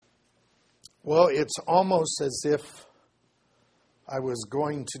Well, it's almost as if I was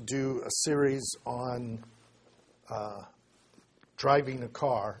going to do a series on driving a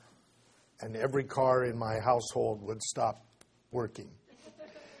car, and every car in my household would stop working.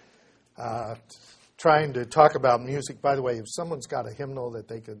 Trying to talk about music. By the way, if someone's got a hymnal that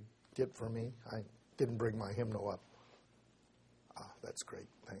they could get for me, I didn't bring my hymnal up. That's great.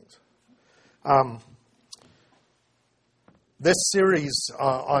 Thanks. This series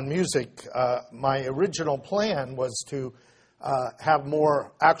on music, my original plan was to have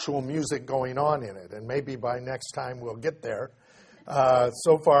more actual music going on in it, and maybe by next time we'll get there.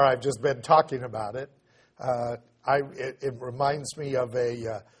 So far, I've just been talking about it. It reminds me of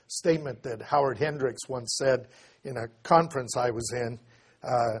a statement that Howard Hendricks once said in a conference I was in.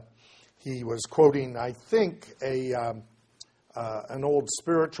 He was quoting, I think, an old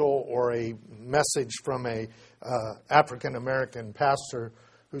spiritual or a message from a African-American pastor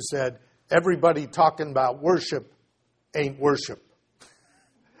who said, "Everybody talking about worship ain't worship."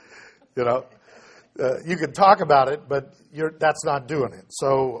 You know, you can talk about it, but that's not doing it.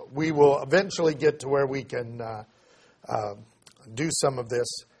 So we will eventually get to where we can do some of this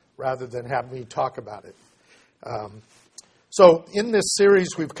rather than have me talk about it. So in this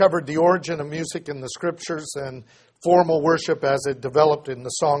series, we've covered the origin of music in the Scriptures and formal worship as it developed in the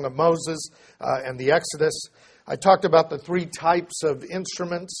Song of Moses and the Exodus. I talked about the three types of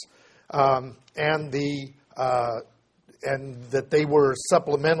instruments and that they were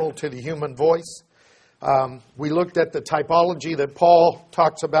supplemental to the human voice. We looked at the typology that Paul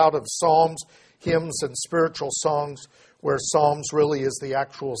talks about of psalms, hymns, and spiritual songs, where psalms really is the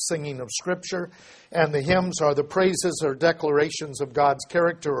actual singing of Scripture, and the hymns are the praises or declarations of God's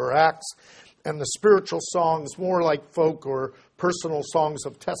character or acts, and the spiritual songs more like folk or personal songs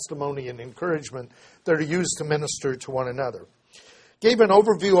of testimony and encouragement that are used to minister to one another. Gave an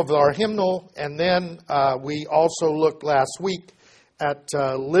overview of our hymnal, and then we also looked last week at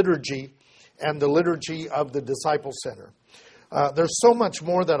liturgy and the liturgy of the Disciple Center. There's so much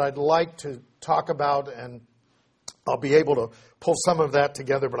more that I'd like to talk about, and I'll be able to pull some of that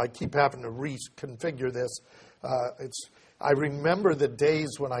together, but I keep having to reconfigure this. I remember the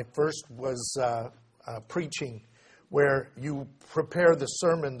days when I first was preaching, where you prepare the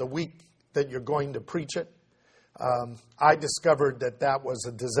sermon the week that you're going to preach it. I discovered that was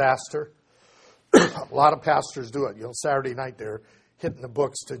a disaster. A lot of pastors do it. Saturday night they're hitting the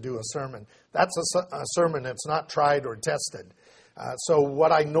books to do a sermon. That's a sermon that's not tried or tested. So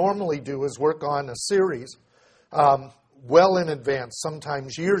what I normally do is work on a series well in advance,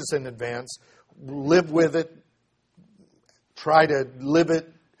 sometimes years in advance, live with it, try to live it,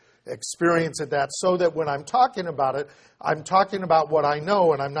 experience it, so that when I'm talking about it, I'm talking about what I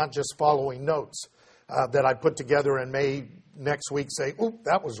know, and I'm not just following notes that I put together and may next week say, "Oop,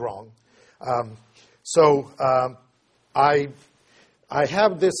 that was wrong." I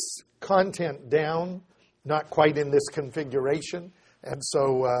have this content down, not quite in this configuration, and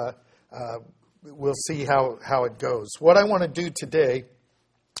so we'll see how it goes. What I want to do today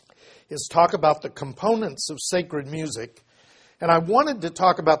is talk about the components of sacred music. And I wanted to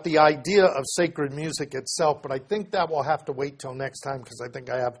talk about the idea of sacred music itself, but I think that will have to wait till next time because I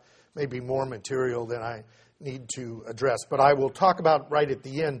think I have maybe more material than I need to address. But I will talk about right at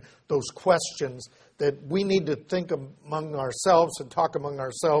the end those questions that we need to think among ourselves and talk among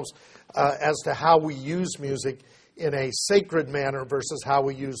ourselves as to how we use music in a sacred manner versus how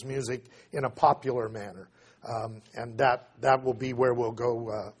we use music in a popular manner. And that will be where we'll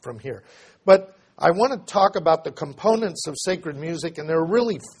go from here. But I want to talk about the components of sacred music, and there are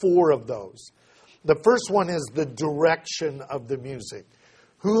really four of those. The first one is the direction of the music.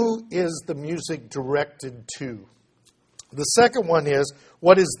 Who is the music directed to? The second one is,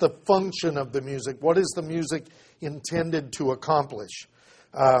 what is the function of the music? What is the music intended to accomplish?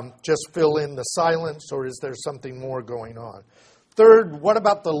 Just fill in the silence, or is there something more going on? Third, what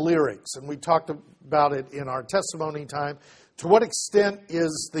about the lyrics? And we talked about it in our testimony time. To what extent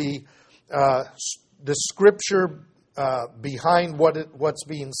is the Scripture behind what's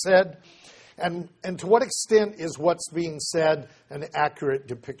being said, and to what extent is what's being said an accurate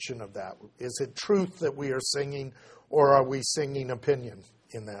depiction of that? Is it truth that we are singing, or are we singing opinion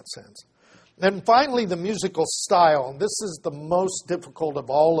in that sense? And finally, the musical style. And this is the most difficult of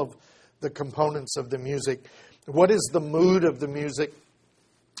all of the components of the music. What is the mood of the music?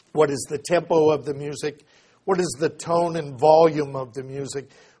 What is the tempo of the music? What is the tone and volume of the music?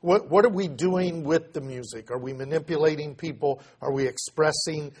 What are we doing with the music? Are we manipulating people? Are we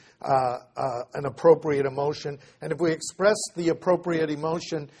expressing an appropriate emotion? And if we express the appropriate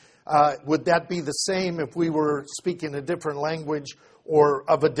emotion, would that be the same if we were speaking a different language or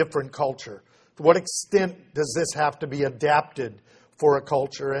of a different culture? To what extent does this have to be adapted for a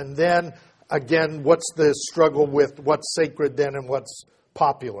culture? And then, again, what's the struggle with what's sacred then and what's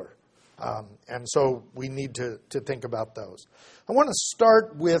popular? And so we need to think about those. I want to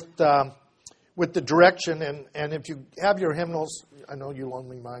start with the direction, and if you have your hymnals, I know you loaned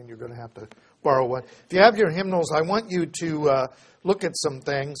me mine, you're going to have to borrow one. If you have your hymnals, I want you to look at some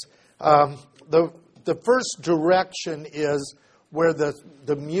things. The first direction is where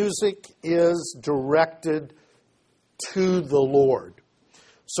the music is directed to the Lord.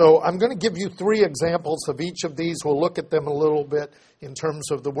 So I'm going to give you 3 examples of each of these. We'll look at them a little bit in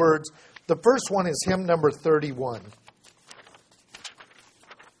terms of the words. The first one is hymn number 31.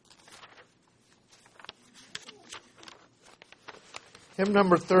 Hymn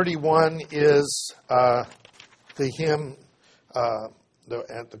number 31 is the hymn,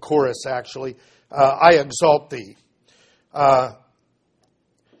 the chorus actually, I Exalt Thee.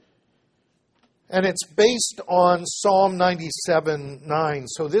 And it's based on Psalm 97:9.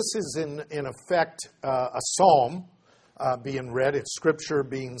 So this is in effect a psalm being read. It's scripture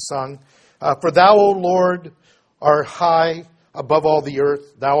being sung. For thou, O Lord, art high above all the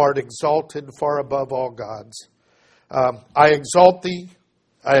earth. Thou art exalted far above all gods. I exalt thee,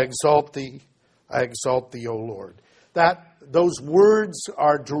 I exalt thee, I exalt thee, O Lord. Those words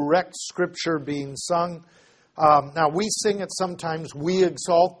are direct scripture being sung. Now we sing it sometimes, we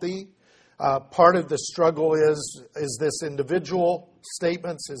exalt thee. Part of the struggle is this individual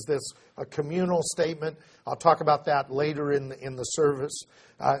statements? Is this a communal statement? I'll talk about that later in the service,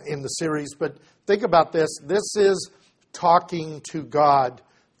 in the series. But think about this. This is talking to God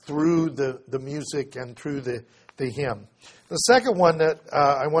through the music and through the hymn. The second one that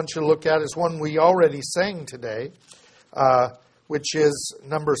I want you to look at is one we already sang today, which is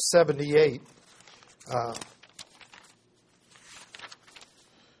number 78.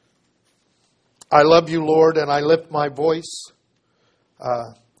 I love you, Lord, and I lift my voice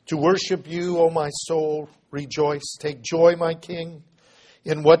to worship you, O my soul, rejoice. Take joy, my King,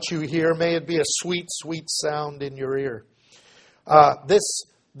 in what you hear. May it be a sweet, sweet sound in your ear. This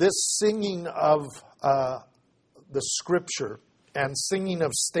singing of the Scripture and singing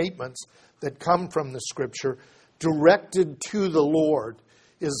of statements that come from the Scripture directed to the Lord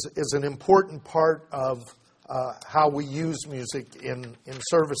is an important part of how we use music in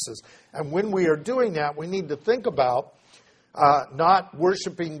services. And when we are doing that, we need to think about not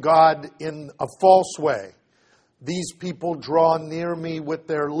worshiping God in a false way. These people draw near me with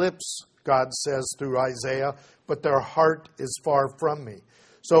their lips, God says through Isaiah, but their heart is far from me.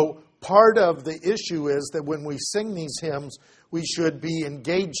 So part of the issue is that when we sing these hymns, we should be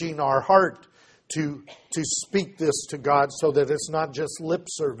engaging our heart to speak this to God so that it's not just lip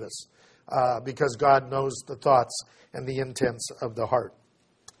service. Because God knows the thoughts and the intents of the heart.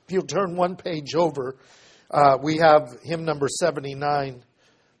 If you'll turn one page over, we have hymn number 79.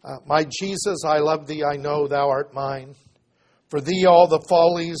 My Jesus, I love thee, I know thou art mine. For thee all the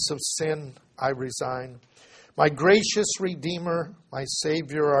follies of sin I resign. My gracious Redeemer, my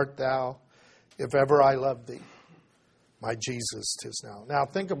Savior art thou. If ever I love thee, my Jesus 'tis now. Now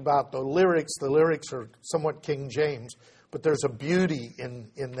think about the lyrics. The lyrics are somewhat King James, but there's a beauty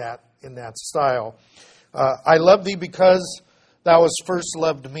in that style. I love thee because thou hast first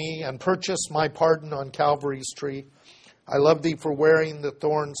loved me and purchased my pardon on Calvary's tree. I love thee for wearing the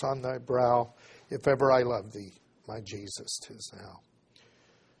thorns on thy brow. If ever I love thee, my Jesus 'tis now.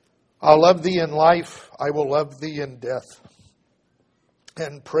 I'll love thee in life, I will love thee in death,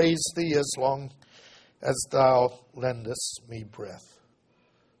 and praise thee as long as thou lendest me breath.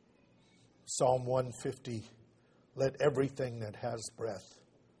 Psalm 150. Let everything that has breath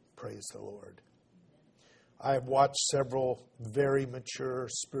praise the Lord. I have watched several very mature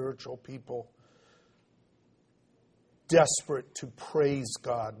spiritual people desperate to praise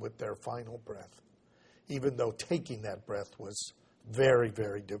God with their final breath, even though taking that breath was very,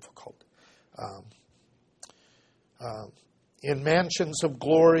 very difficult. In mansions of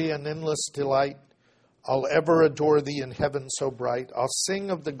glory and endless delight, I'll ever adore thee in heaven so bright. I'll sing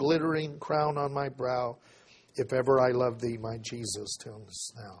of the glittering crown on my brow. If ever I love thee, my Jesus, till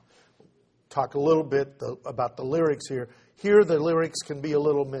now. Talk a little bit about the lyrics here. Here the lyrics can be a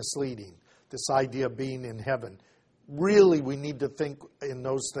little misleading, this idea of being in heaven. Really, we need to think in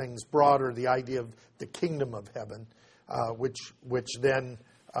those things broader, the idea of the kingdom of heaven, which then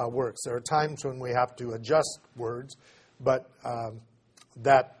works. There are times when we have to adjust words, but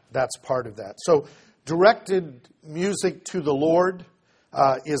that's part of that. So directed music to the Lord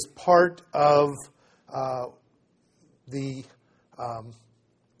is part of the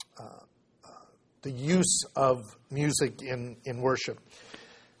use of music in worship.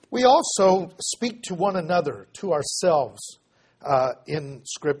 We also speak to one another, to ourselves, in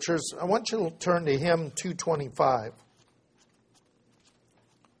Scriptures. I want you to turn to hymn 225.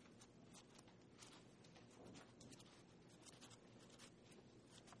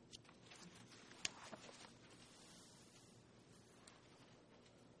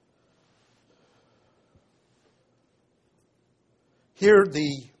 Here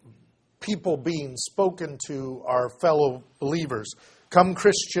the people being spoken to are fellow believers. Come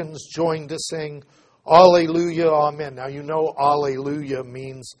Christians, join to sing, Alleluia, Amen. Now you know Alleluia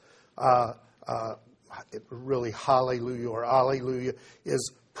means, really Hallelujah or Alleluia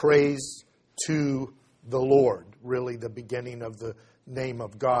is praise to the Lord. Really the beginning of the name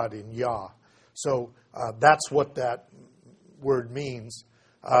of God in Yah. So that's what that word means.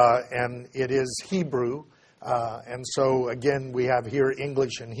 And it is Hebrew. And so, again, we have here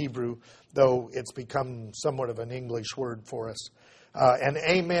English and Hebrew, though it's become somewhat of an English word for us. And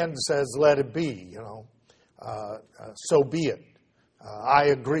amen says, let it be, so be it. I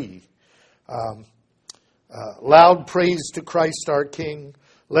agree. Loud praise to Christ our King.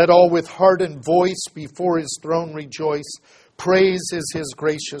 Let all with heart and voice before his throne rejoice. Praise is his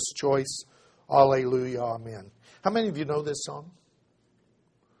gracious choice. Alleluia, amen. How many of you know this song?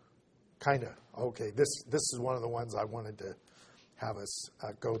 Kind of. Okay, this is one of the ones I wanted to have us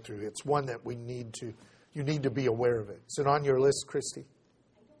go through. It's one that you need to be aware of it. Is it on your list, Christy?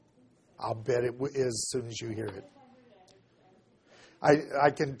 I'll bet it is as soon as you hear it. I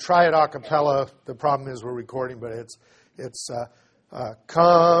can try it a cappella. The problem is we're recording, but it's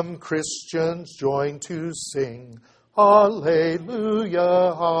come Christians, join to sing, Alleluia,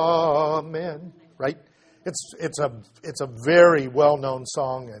 Amen. Right? It's a very well-known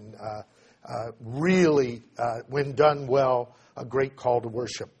song and really, when done well, a great call to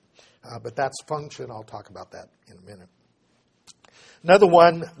worship. But that's function. I'll talk about that in a minute. Another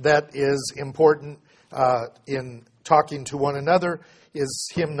one that is important in talking to one another is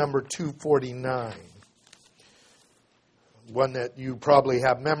hymn number 249. One that you probably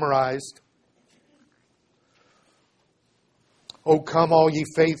have memorized. O come, all ye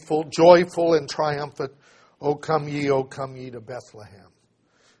faithful, joyful and triumphant. O come ye to Bethlehem.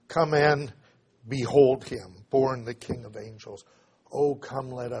 Come and behold him, born the King of angels. Oh, come,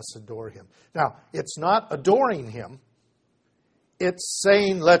 let us adore him. Now, it's not adoring him. It's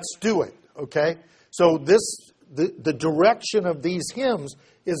saying, let's do it. Okay? So the direction of these hymns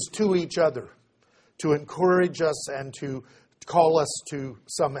is to each other, to encourage us and to call us to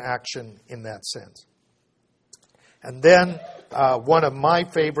some action in that sense. And then one of my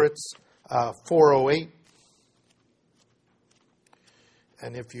favorites, 408.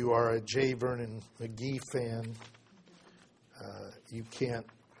 And if you are a J. Vernon McGee fan, you can't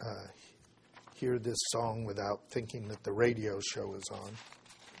hear this song without thinking that the radio show is on.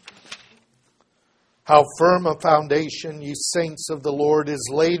 How firm a foundation, ye saints of the Lord, is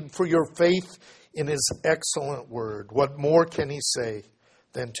laid for your faith in his excellent word. What more can he say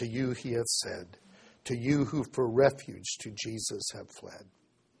than to you he hath said, to you who for refuge to Jesus have fled?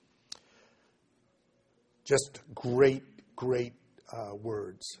 Just great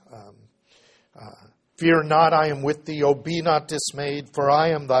words. Fear not, I am with thee. O be not dismayed, for I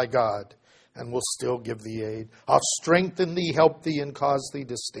am thy God, and will still give thee aid. I'll strengthen thee, help thee, and cause thee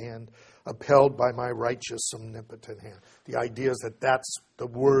to stand, upheld by my righteous, omnipotent hand. The idea is that that's the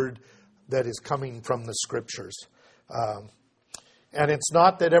word that is coming from the Scriptures. And it's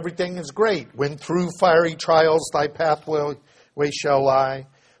not that everything is great. When through fiery trials thy pathway shall lie,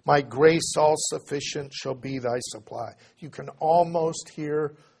 my grace all sufficient shall be thy supply. You can almost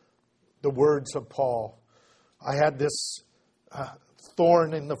hear the words of Paul. I had this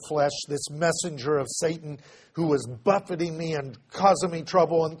thorn in the flesh, this messenger of Satan who was buffeting me and causing me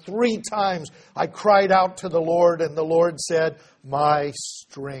trouble. And 3 times I cried out to the Lord, and the Lord said, my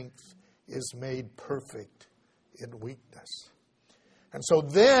strength is made perfect in weakness. And so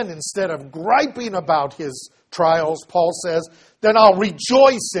then, instead of griping about his trials, Paul says, then I'll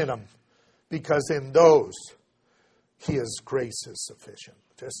rejoice in them, because in those his grace is sufficient.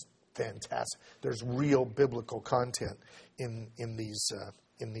 Just fantastic. There's real biblical content in these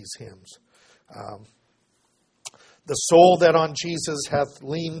hymns. The soul that on Jesus hath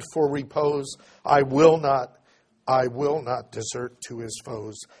leaned for repose, I will not desert to his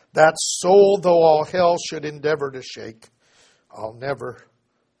foes. That soul, though all hell should endeavor to shake, I'll never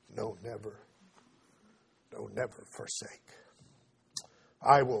forsake.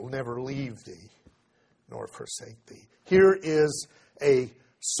 I will never leave thee, nor forsake thee. Here is a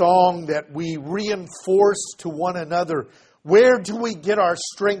song that we reinforce to one another Where do we get our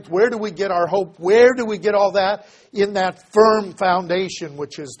strength? Where do we get our hope? Where do we get all that? In that firm foundation,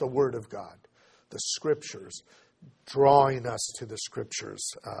 which is the Word of God, the Scriptures, drawing us to the Scriptures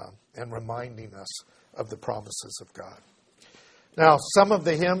and reminding us of the promises of God. Now, some of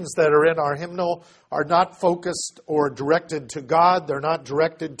the hymns that are in our hymnal are not focused or directed to God. They're not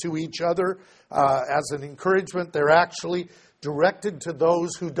directed to each other as an encouragement. They're actually directed to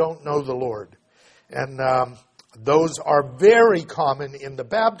those who don't know the Lord. And those are very common in the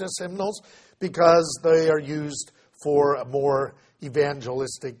Baptist hymnals because they are used for a more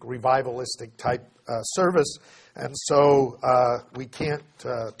evangelistic, revivalistic type service. And so we can't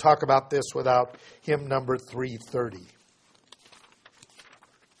talk about this without hymn number 330.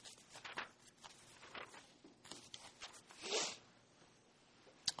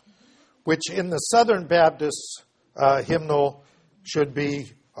 Which in the Southern Baptist hymnal should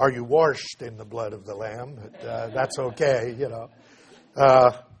be, "Are you washed in the blood of the Lamb?" That's okay, you know.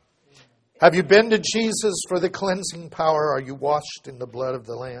 Have you been to Jesus for the cleansing power? Are you washed in the blood of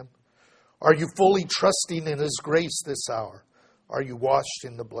the Lamb? Are you fully trusting in His grace this hour? Are you washed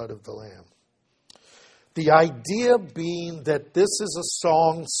in the blood of the Lamb? The idea being that this is a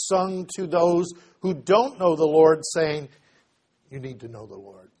song sung to those who don't know the Lord, saying, you need to know the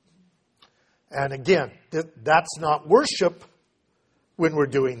Lord. And again, that's not worship when we're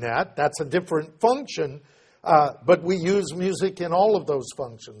doing that. That's a different function. But we use music in all of those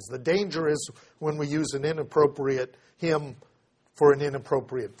functions. The danger is when we use an inappropriate hymn for an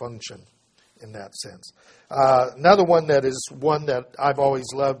inappropriate function in that sense. Another one that I've always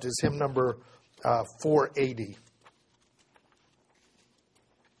loved is hymn number 480.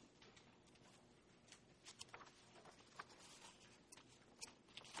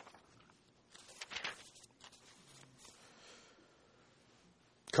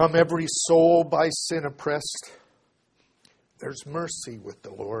 Come every soul by sin oppressed, there's mercy with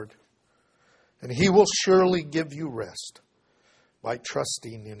the Lord, and He will surely give you rest by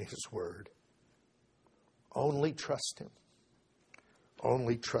trusting in His word. Only trust Him.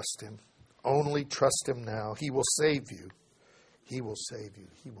 Only trust Him. Only trust Him now. He will save you. He will save you.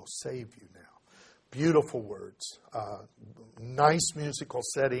 He will save you now. Beautiful words. Nice musical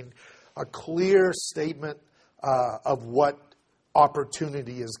setting. A clear statement of what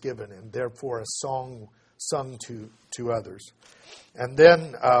opportunity is given, and therefore a song sung to others. And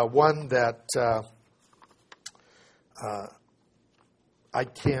then one that I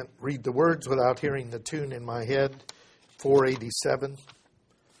can't read the words without hearing the tune in my head, 487.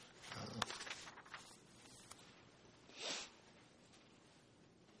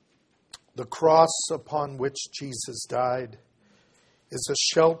 The cross upon which Jesus died is a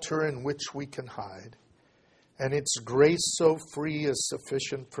shelter in which we can hide. And its grace so free is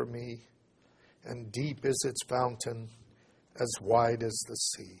sufficient for me, and deep is its fountain, as wide as the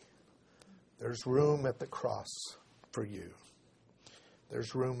sea. There's room at the cross for you.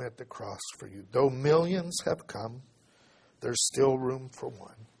 There's room at the cross for you. Though millions have come, there's still room for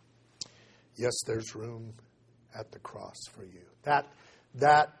one. Yes, there's room at the cross for you. That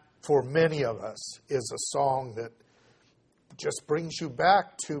for many of us, is a song that just brings you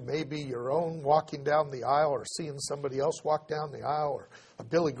back to maybe your own walking down the aisle or seeing somebody else walk down the aisle or a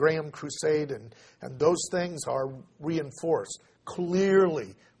Billy Graham crusade. And those things are reinforced.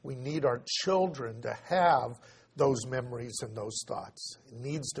 Clearly, we need our children to have those memories and those thoughts. It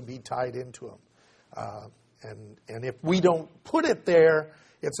needs to be tied into them. And if we don't put it there,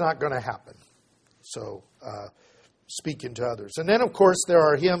 it's not going to happen. So, speaking to others. And then, of course, there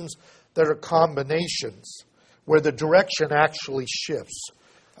are hymns that are combinations where the direction actually shifts.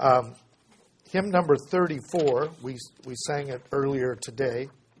 Hymn number 34, we sang it earlier today,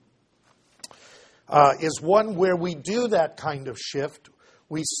 is one where we do that kind of shift.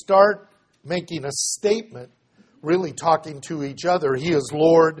 We start making a statement, really talking to each other. He is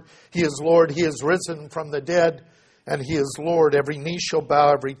Lord, He is Lord, He is risen from the dead, and He is Lord. Every knee shall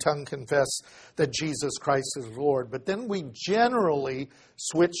bow, every tongue confess that Jesus Christ is Lord. But then we generally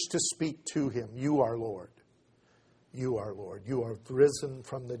switch to speak to Him. You are Lord. You are Lord. You are risen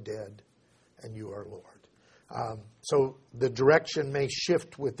from the dead, and you are Lord. So the direction may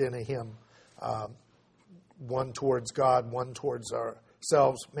shift within a hymn, one towards God, one towards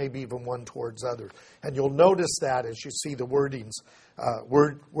ourselves, maybe even one towards others. And you'll notice that as you see the wordings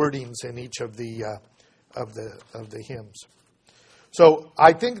in each of the hymns. So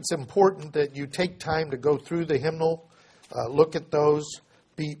I think it's important that you take time to go through the hymnal, look at those,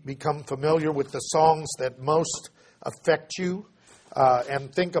 become familiar with the songs that most affect you,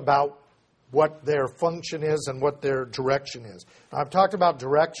 and think about what their function is and what their direction is. Now, I've talked about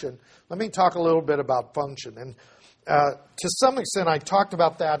direction. Let me talk a little bit about function. And To some extent, I talked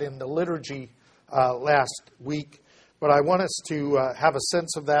about that in the liturgy last week, but I want us to have a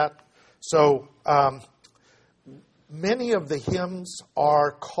sense of that. So many of the hymns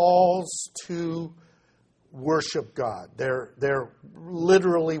are calls to worship God. They're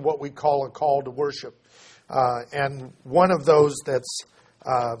literally what we call a call to worship. And one of those that's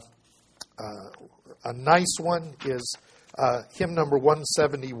a nice one is hymn number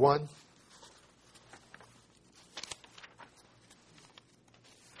 171.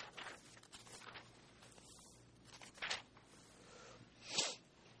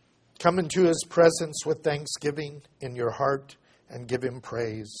 Come into his presence with thanksgiving in your heart and give him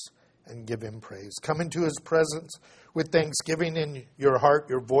praise, and give him praise. Come into his presence with thanksgiving in your heart,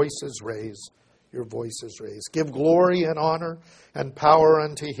 your voices raise, your voices raise. Give glory and honor and power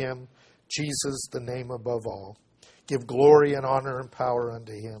unto him, Jesus, the name above all. Give glory and honor and power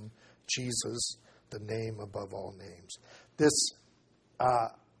unto him, Jesus, the name above all names. This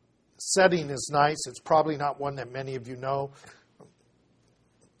setting is nice. It's probably not one that many of you know.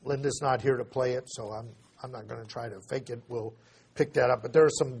 Linda's not here to play it, so I'm not going to try to fake it. We'll pick that up. But there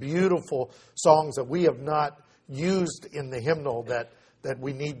are some beautiful songs that we have not used in the hymnal that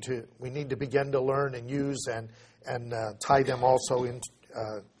we need to begin to learn and use and tie them also into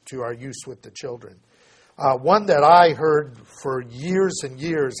to our use with the children. One that I heard for years and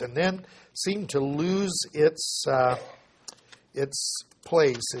years and then seemed to lose its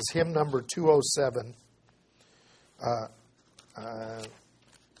place is hymn number 207.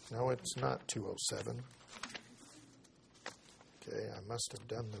 No, it's not 207. Okay, I must have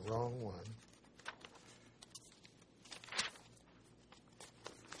done the wrong one.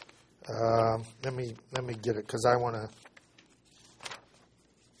 Let me get it because I want to.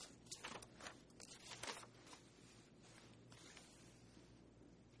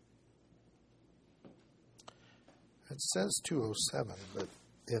 It says 207, but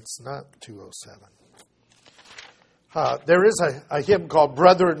it's not 207. There is a hymn called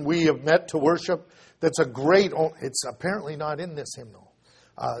Brethren, We Have Met to Worship. That's a great, it's apparently not in this hymnal.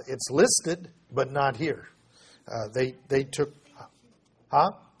 It's listed, but not here. They took,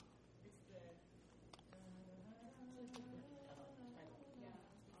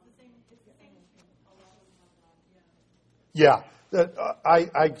 Yeah.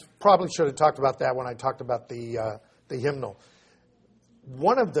 I probably should have talked about that when I talked about the hymnal.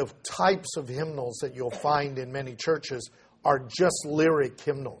 One of the types of hymnals that you'll find in many churches are just lyric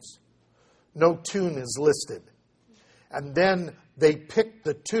hymnals. No tune is listed. And then they pick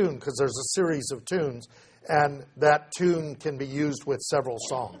the tune, because there's a series of tunes, and that tune can be used with several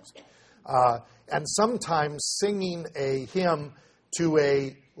songs. And sometimes singing a hymn to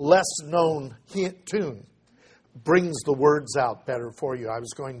a less known tune brings the words out better for you. I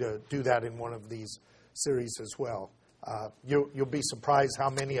was going to do that in one of these series as well. You'll be surprised how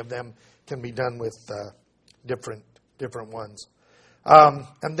many of them can be done with different ones.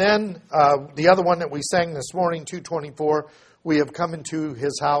 And then the other one that we sang this morning, 224, we have come into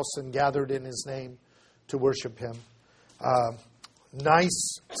his house and gathered in his name to worship him.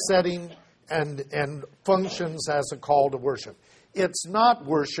 Nice setting and functions as a call to worship. It's not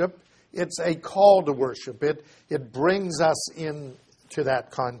worship, it's a call to worship. It brings us into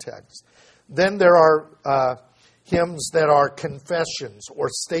that context. Then there are hymns that are confessions or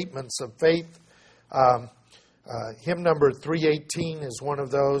statements of faith. Hymn number 318 is one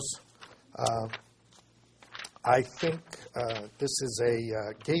of those. I think this is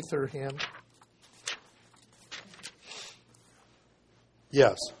a Gaither hymn.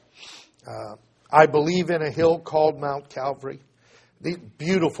 Yes. I believe in a hill called Mount Calvary. These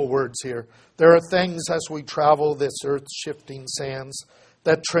beautiful words here. There are things as we travel this earth's shifting sands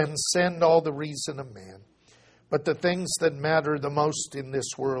that transcend all the reason of man. But the things that matter the most in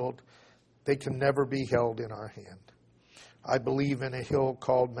this world, they can never be held in our hand. I believe in a hill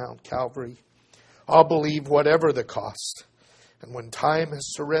called Mount Calvary. I'll believe whatever the cost. And when time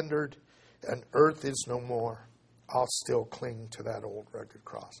has surrendered and earth is no more, I'll still cling to that old rugged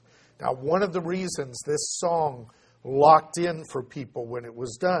cross. Now, one of the reasons this song locked in for people when it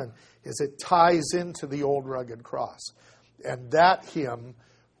was done is it ties into the old rugged cross. And that hymn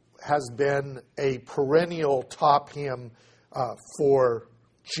has been a perennial top hymn for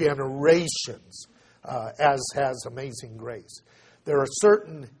generations, as has Amazing Grace. There are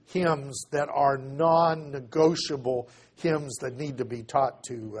certain hymns that are non-negotiable hymns that need to be taught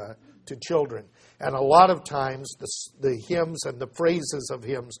to children. And a lot of times the hymns and the phrases of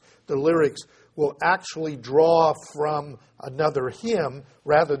hymns, the lyrics, will actually draw from another hymn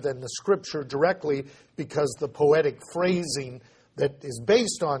rather than the Scripture directly, because the poetic phrasing that is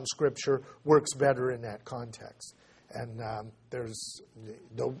based on Scripture works better in that context. And there's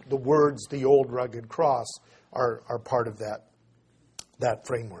the words, the old rugged cross, are part of that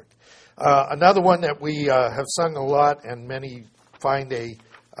framework. Another one that we have sung a lot, and many find a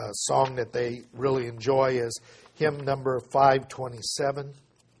song that they really enjoy, is hymn number 527.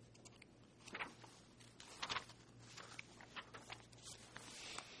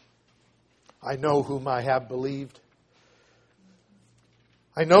 I know whom I have believed.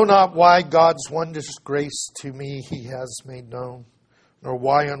 I know not why God's wondrous grace to me he has made known, nor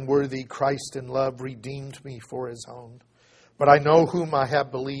why unworthy Christ in love redeemed me for his own. But I know whom I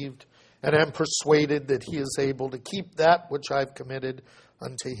have believed, and am persuaded that he is able to keep that which I've committed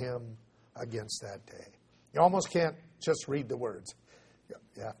unto him against that day. You almost can't just read the words.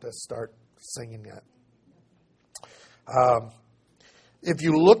 You have to start singing that. If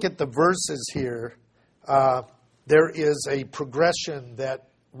you look at the verses here, there is a progression that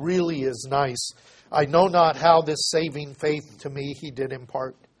really is nice. I know not how this saving faith to me he did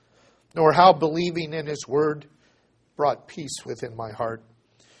impart, nor how believing in his word brought peace within my heart.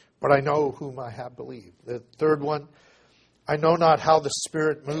 But I know whom I have believed. The third one, I know not how the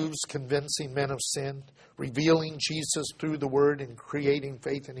Spirit moves, convincing men of sin, revealing Jesus through the word and creating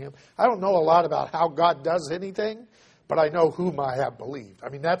faith in him. I don't know a lot about how God does anything, but I know whom I have believed. I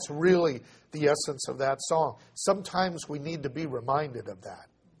mean, that's really the essence of that song. Sometimes we need to be reminded of that.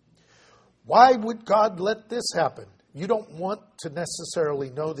 Why would God let this happen? You don't want to necessarily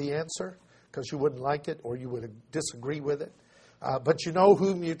know the answer because you wouldn't like it or you would disagree with it. But you know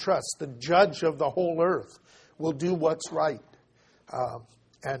whom you trust. The judge of the whole earth will do what's right.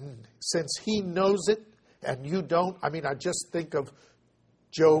 And since he knows it and you don't, I mean, I just think of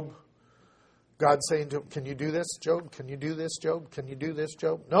Job. God saying to him, can you do this, Job? Can you do this, Job? Can you do this,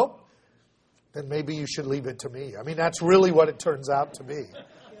 Job? Nope. Then maybe you should leave it to me. I mean, that's really what it turns out to be.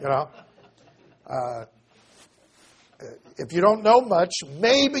 You know? If you don't know much,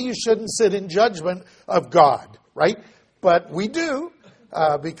 maybe you shouldn't sit in judgment of God, right? But we do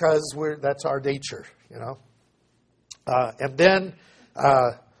because that's our nature, you know. And then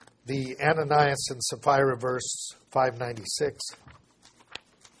the Ananias and Sapphira verse 596.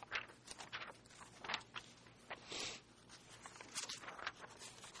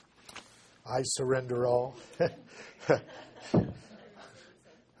 I surrender all.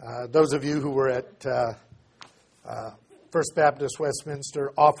 Those of you who were at First Baptist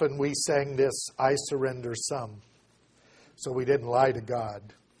Westminster, often we sang this, I surrender some. So we didn't lie to God.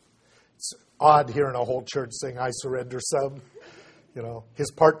 It's odd hearing a whole church sing, I surrender some. You know,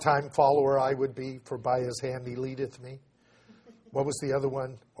 his part-time follower I would be, for by his hand he leadeth me. What was the other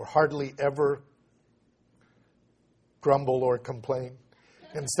one? Or hardly ever grumble or complain.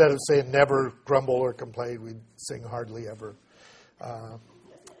 Instead of saying never grumble or complain, we'd sing hardly ever.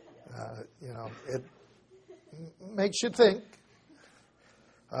 You know, it makes you think.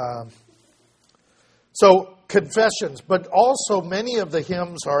 So confessions, but also many of the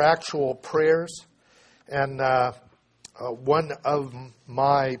hymns are actual prayers. And one of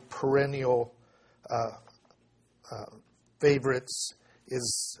my perennial favorites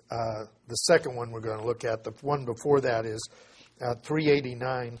is the second one we're going to look at. The one before that is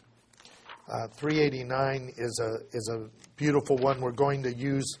 389. 389 is a beautiful one we're going to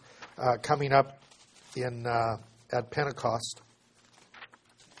use coming up in at Pentecost.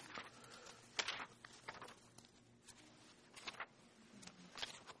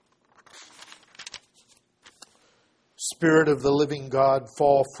 Spirit of the living God,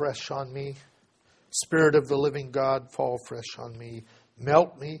 fall fresh on me. Spirit of the living God, fall fresh on me.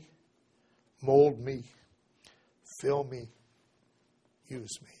 Melt me, mold me, fill me,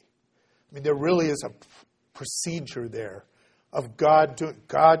 use me. I mean, there really is a procedure there of God doing,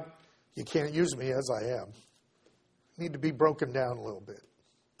 God, you can't use me as I am. I need to be broken down a little bit.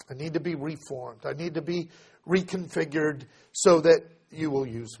 I need to be reformed. I need to be reconfigured so that you will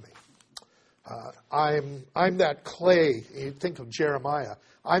use me. I'm that clay. You think of Jeremiah.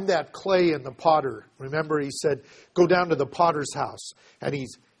 I'm that clay in the potter. Remember, he said, go down to the potter's house. And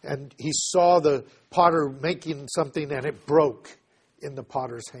he saw the potter making something and it broke in the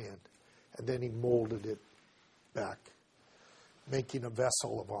potter's hand. And then he molded it back, making a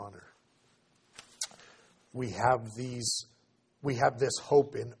vessel of honor. We have this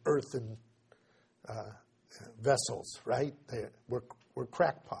hope in earthen vessels, right? We're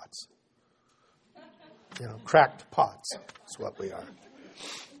crackpots. You know, cracked pots is what we are.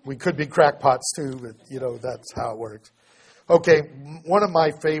 We could be crackpots too, but, you know, that's how it works. Okay, one of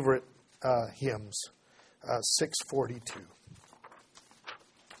my favorite hymns, 642.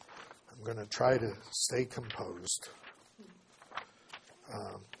 I'm going to try to stay composed.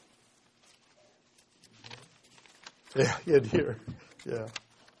 Yeah, in here. Yeah.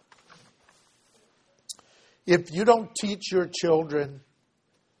 If you don't teach your children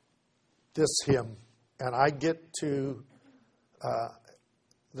this hymn, and I get to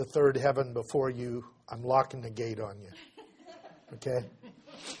the third heaven before you, I'm locking the gate on you. Okay?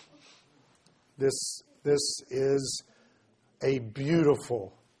 This is a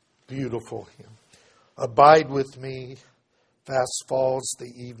beautiful, beautiful hymn. Abide with me, fast falls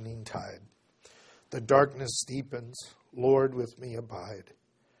the evening tide. The darkness deepens, Lord, with me abide.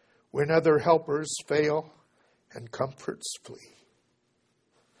 When other helpers fail and comforts flee,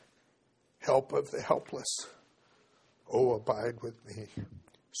 help of the helpless, oh, abide with me.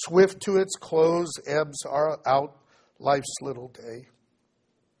 Swift to its close ebbs are out life's little day.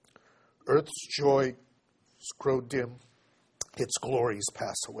 Earth's joys grow dim, its glories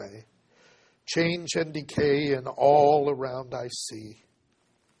pass away. Change and decay in all around I see.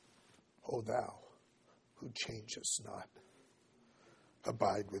 O thou who changest not,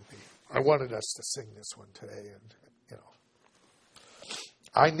 abide with me. I wanted us to sing this one today, and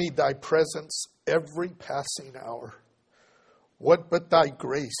I need thy presence every passing hour. What but thy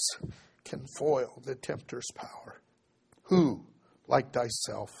grace can foil the tempter's power? Who, like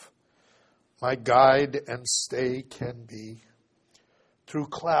thyself, my guide and stay can be? Through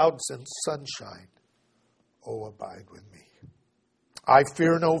clouds and sunshine, oh, abide with me. I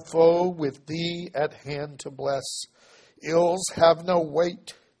fear no foe, with thee at hand to bless. Ills have no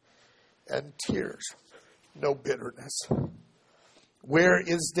weight, and tears no bitterness. Where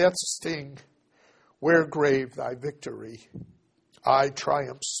is death's sting? Where grave thy victory? I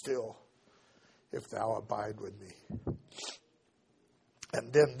triumph still, if thou abide with me.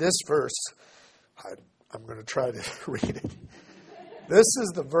 And then this verse, I'm going to try to read it. This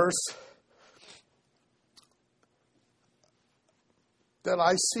is the verse that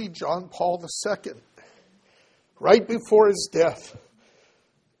I see John Paul II, right before his death,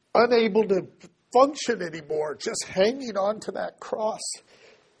 unable to function anymore, just hanging on to that cross,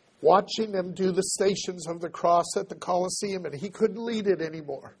 watching them do the Stations of the Cross at the Colosseum, and he couldn't lead it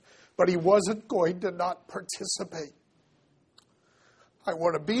anymore. But he wasn't going to not participate. I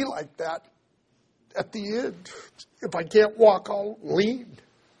want to be like that at the end. If I can't walk, I'll lean.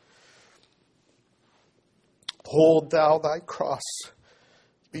 Hold thou thy cross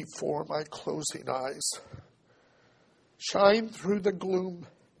before my closing eyes. Shine through the gloom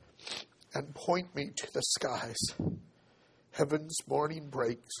and point me to the skies. Heaven's morning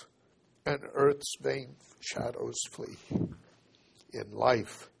breaks and earth's vain shadows flee. In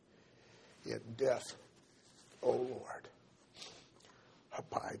life, in death, O Lord,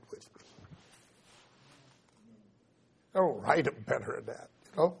 abide with me. I don't write it better than that,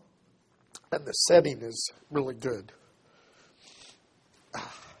 And the setting is really good.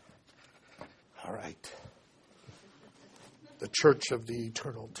 All right. The Church of the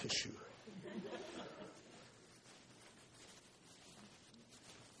Eternal Tissue.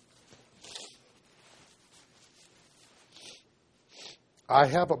 I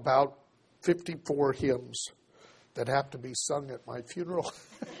have about 54 hymns that have to be sung at my funeral.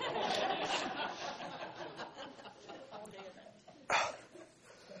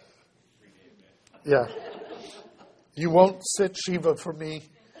 Yeah. You won't sit Shiva for me.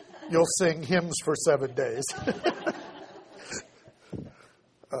 You'll sing hymns for 7 days.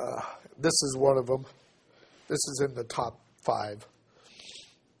 This is one of them. This is in the top 5.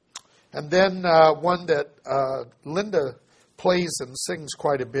 And then one that Linda plays and sings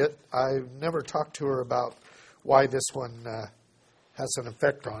quite a bit. I've never talked to her about why this one has an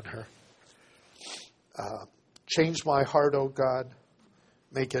effect on her. Change my heart, O God.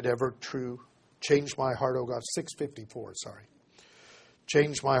 Make it ever true. Change my heart, O God. 654, sorry.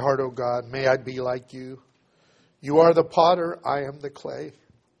 Change my heart, O God. May I be like you. You are the potter. I am the clay.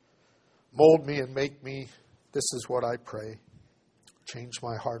 Mold me and make me. This is what I pray. Change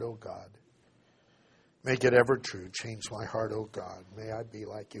my heart, O God. Make it ever true. Change my heart, O God. May I be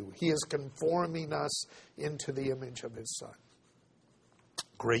like you. He is conforming us into the image of his Son.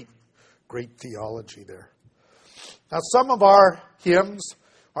 Great, great theology there. Now, some of our hymns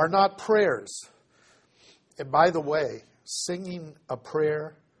are not prayers. And by the way, singing a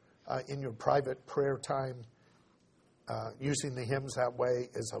prayer in your private prayer time, using the hymns that way,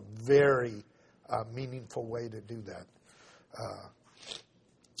 is a very meaningful way to do that.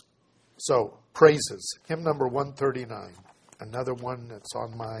 So, praises. Hymn number 139. Another one that's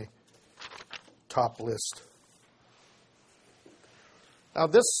on my top list. Now,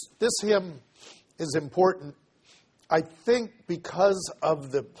 this hymn is important, I think, because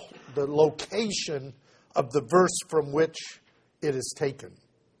of the location of the verse from which it is taken.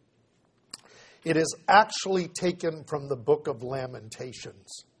 It is actually taken from the book of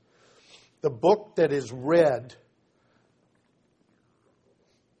Lamentations, the book that is read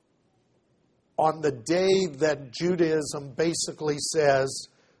on the day that Judaism basically says,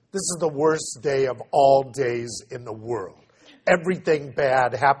 this is the worst day of all days in the world. Everything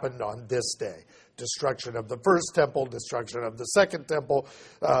bad happened on this day. Destruction of the first temple, destruction of the second temple,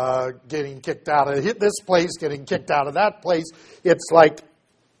 getting kicked out of this place, getting kicked out of that place. It's like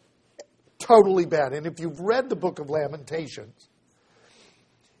totally bad. And if you've read the book of Lamentations,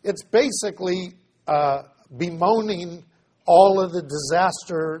 it's basically bemoaning all of the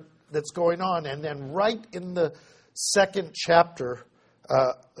disaster that's going on. And then right in the third chapter,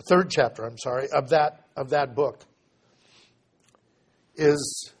 of that book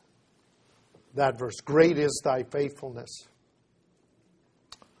is that verse, great is thy faithfulness.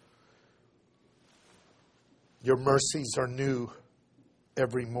 Your mercies are new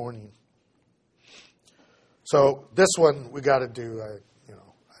every morning. So this one we got to do,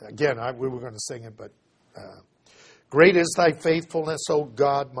 we were going to sing it, but great is thy faithfulness, O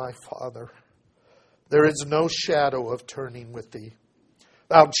God, my Father. There is no shadow of turning with thee.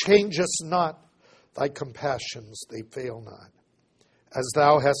 Thou changest not, thy compassions, they fail not. As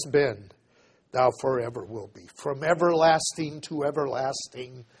thou hast been, thou forever will be. From everlasting to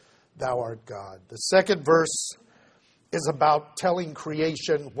everlasting, thou art God. The second verse is about telling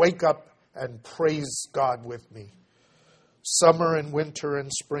creation, wake up and praise God with me. Summer and winter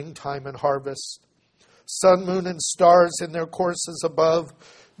and springtime and harvest, sun, moon, and stars in their courses above,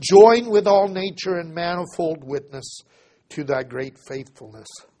 join with all nature in manifold witness to thy great faithfulness,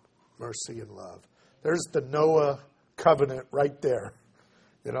 mercy, and love. There's the Noah covenant right there.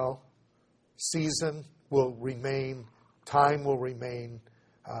 Season will remain, time will remain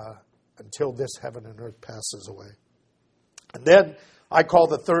until this heaven and earth passes away. And then I call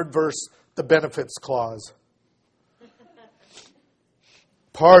the third verse the benefits clause.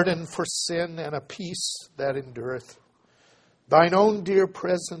 Pardon for sin and a peace that endureth. Thine own dear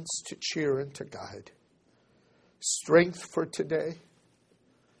presence to cheer and to guide. Strength for today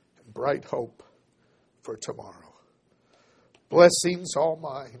and bright hope for tomorrow. Blessings all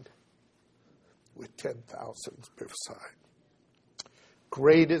mine with 10,000 beside.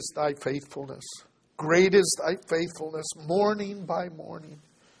 Great is thy faithfulness. Great is thy faithfulness. Morning by morning,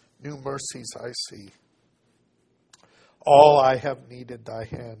 new mercies I see. All I have needed, thy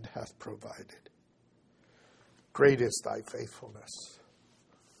hand hath provided. Great is thy faithfulness,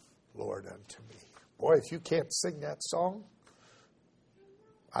 Lord, unto me. Boy, if you can't sing that song,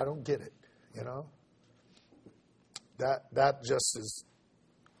 I don't get it, That just is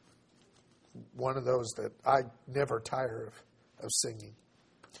one of those that I never tire of singing.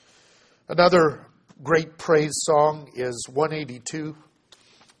 Another great praise song is 182.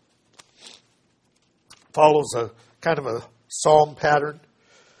 Follows a kind of a psalm pattern.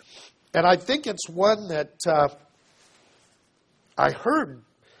 And I think it's one that I heard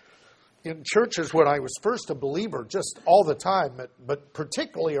in churches when I was first a believer just all the time, but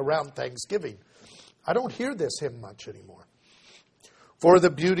particularly around Thanksgiving. I don't hear this hymn much anymore. For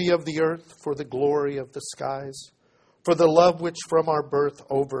the beauty of the earth, for the glory of the skies, for the love which from our birth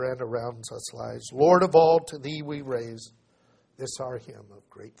over and around us lies. Lord of all, to thee we raise this our hymn of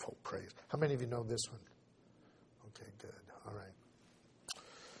grateful praise. How many of you know this one? Okay, good. All right.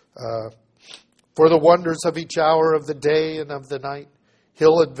 For the wonders of each hour of the day and of the night,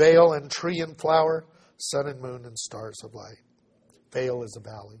 hill and vale and tree and flower, sun and moon and stars of light. Vale is a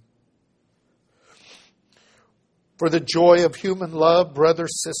valley. For the joy of human love, brother,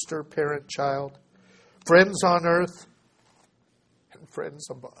 sister, parent, child, friends on earth and friends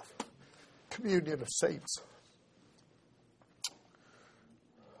above. Communion of saints.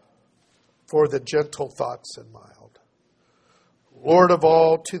 For the gentle thoughts and mild. Lord of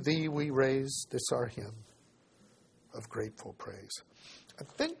all, to thee we raise this our hymn of grateful praise. I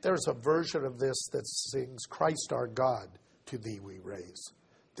think there's a version of this that sings, Christ our God, to thee we raise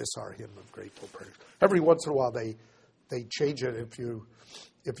this our hymn of grateful praise. Every once in a while they change it if you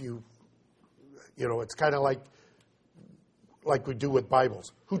it's kind of like we do with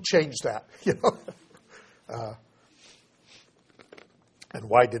Bibles. Who changed that? And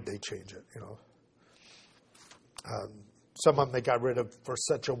why did they change it? Some of them they got rid of, for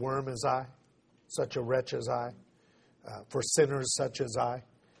such a worm as I, such a wretch as I, for sinners such as I,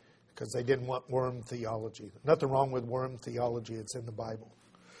 because they didn't want worm theology. Nothing wrong with worm theology. It's in the Bible.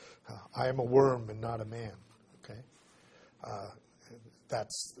 I am a worm and not a man. Okay,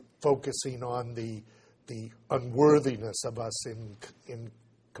 that's focusing on the unworthiness of us in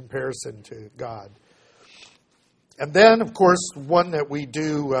comparison to God. And then, of course, one that we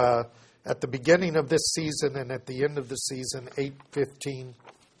do at the beginning of this season and at the end of the season, 8:15,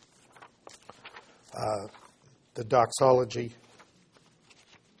 the doxology.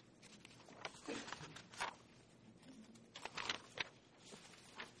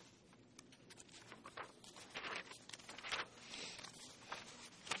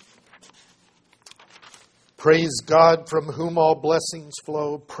 Praise God from whom all blessings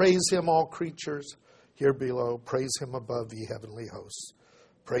flow. Praise Him, all creatures here below. Praise Him above, ye heavenly hosts.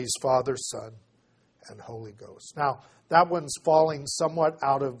 Praise Father, Son, and Holy Ghost. Now, that one's falling somewhat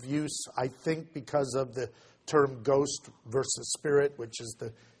out of use, I think, because of the term ghost versus spirit, which is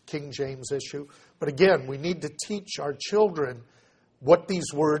the King James issue. But again, we need to teach our children what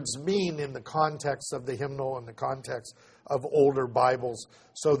these words mean in the context of the hymnal and the context of older Bibles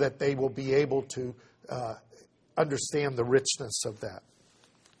so that they will be able to understand the richness of that.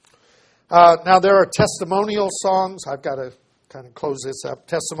 Now, there are testimonial songs. I've got to kind of close this up.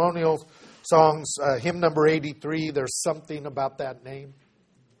 Testimonial songs, hymn number 83, There's Something About That Name.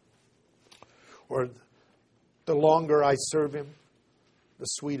 Or, the longer I serve Him, the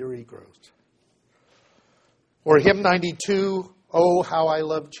sweeter He grows. Or hymn 92, Oh, how I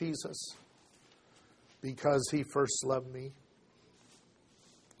love Jesus, because He first loved me.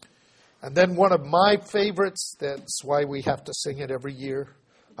 And then one of my favorites, that's why we have to sing it every year,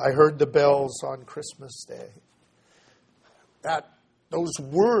 I heard the bells on Christmas Day. Those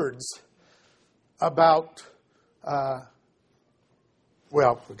words about, we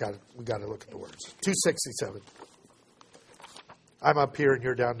got to look at the words. 267. I'm up here and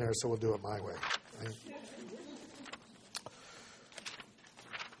you're down there, so we'll do it my way. Right?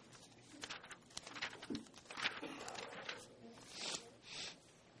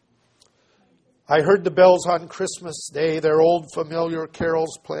 I heard the bells on Christmas Day, their old familiar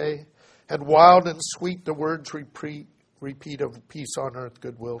carols play, and wild and sweet the words repeat of peace on earth,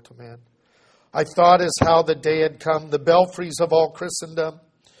 goodwill to man. I thought as how the day had come, the belfries of all Christendom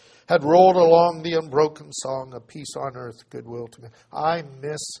had rolled along the unbroken song of peace on earth, goodwill to man. I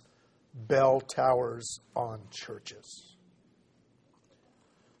miss bell towers on churches.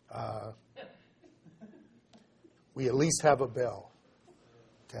 We at least have a bell,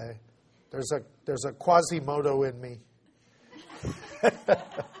 okay? There's a Quasimodo in me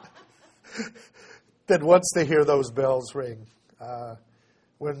that wants to hear those bells ring.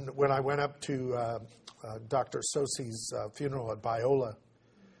 When I went up to Dr. Sosi's funeral at Biola,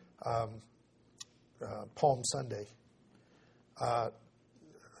 Palm Sunday,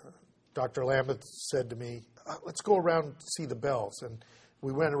 Dr. Lambeth said to me, let's go around and see the bells. And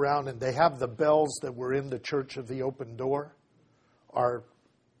we went around, and they have the bells that were in the Church of the Open Door are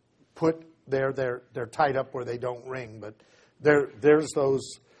put there. They're tied up where they don't ring, but there's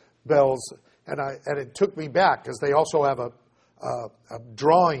those bells. And it took me back, because they also have a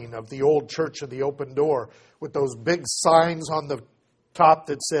drawing of the old Church of the Open Door with those big signs on the top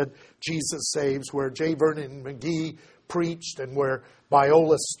that said Jesus Saves, where J. Vernon McGee preached and where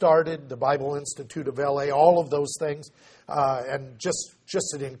Biola started, the Bible Institute of L.A., all of those things, and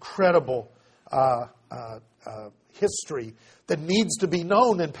just an incredible history that needs to be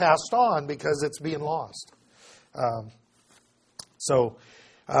known and passed on because it's being lost.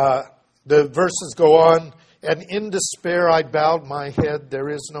 The verses go on, and in despair I bowed my head. There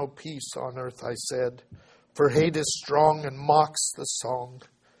is no peace on earth, I said, for hate is strong and mocks the song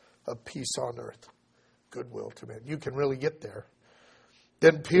of peace on earth, goodwill to men. You can really get there.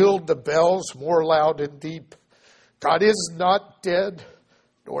 Then pealed the bells more loud and deep. God is not dead,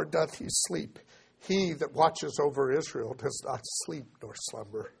 nor doth He sleep. He that watches over Israel does not sleep nor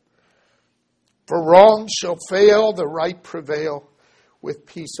slumber. For wrong shall fail, the right prevail, with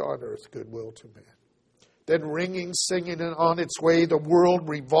peace on earth, goodwill to man. Then ringing, singing, and on its way, the world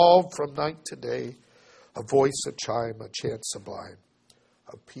revolved from night to day. A voice, a chime, a chant sublime,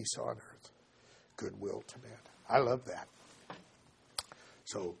 of peace on earth, goodwill to man. I love that.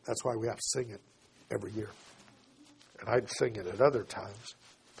 So that's why we have to sing it every year. And I'd sing it at other times.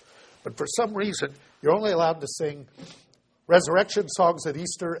 But for some reason, you're only allowed to sing resurrection songs at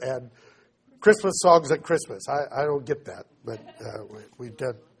Easter and Christmas songs at Christmas. I don't get that, but we've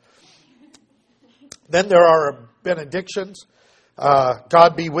done. Then there are benedictions.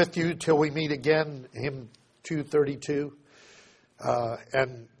 God be with you till we meet again, hymn 232.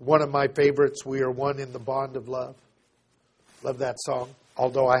 And one of my favorites, We Are One in the Bond of Love. Love that song.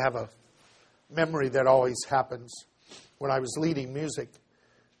 Although I have a memory that always happens. When I was leading music,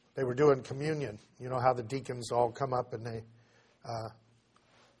 they were doing communion. You know how the deacons all come up and they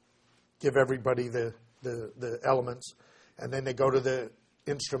give everybody the elements. And then they go to the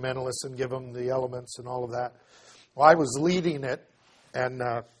instrumentalists and give them the elements and all of that. Well, I was leading it, and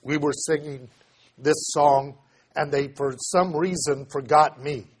we were singing this song, and they, for some reason, forgot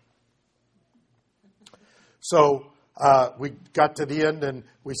me. So we got to the end, and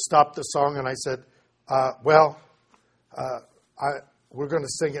we stopped the song, and I said, we're going to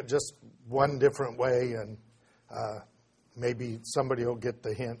sing it just one different way, and maybe somebody will get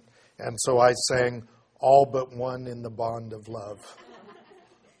the hint. And so I sang, All But One in the Bond of Love.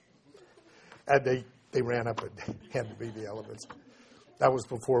 And they ran up and handed me the elements. That was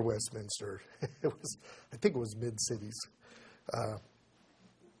before Westminster. I think it was Mid-Cities.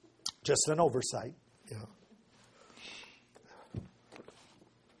 Just an oversight, you know.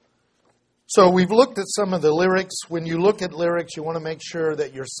 So we've looked at some of the lyrics. When you look at lyrics, you want to make sure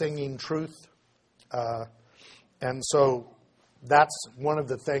that you're singing truth. And so that's one of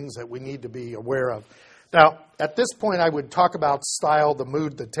the things that we need to be aware of. Now, at this point, I would talk about style, the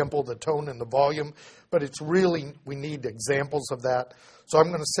mood, the tempo, the tone, and the volume. But it's really, we need examples of that. So I'm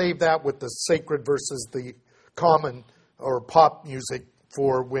going to save that with the sacred versus the common or pop music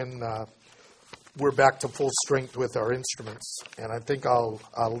for when we're back to full strength with our instruments. And I think I'll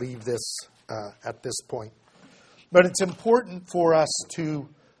leave this at this point. But it's important for us to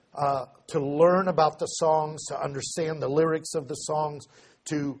learn about the songs, to understand the lyrics of the songs,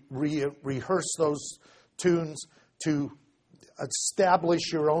 to rehearse those tunes, to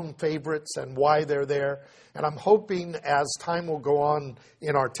establish your own favorites and why they're there. And I'm hoping as time will go on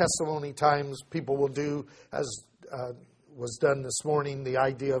in our testimony times, people will do, as was done this morning, the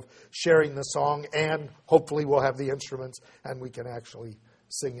idea of sharing the song, and hopefully we'll have the instruments and we can actually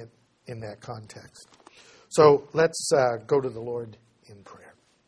sing it in that context. So let's go to the Lord in prayer.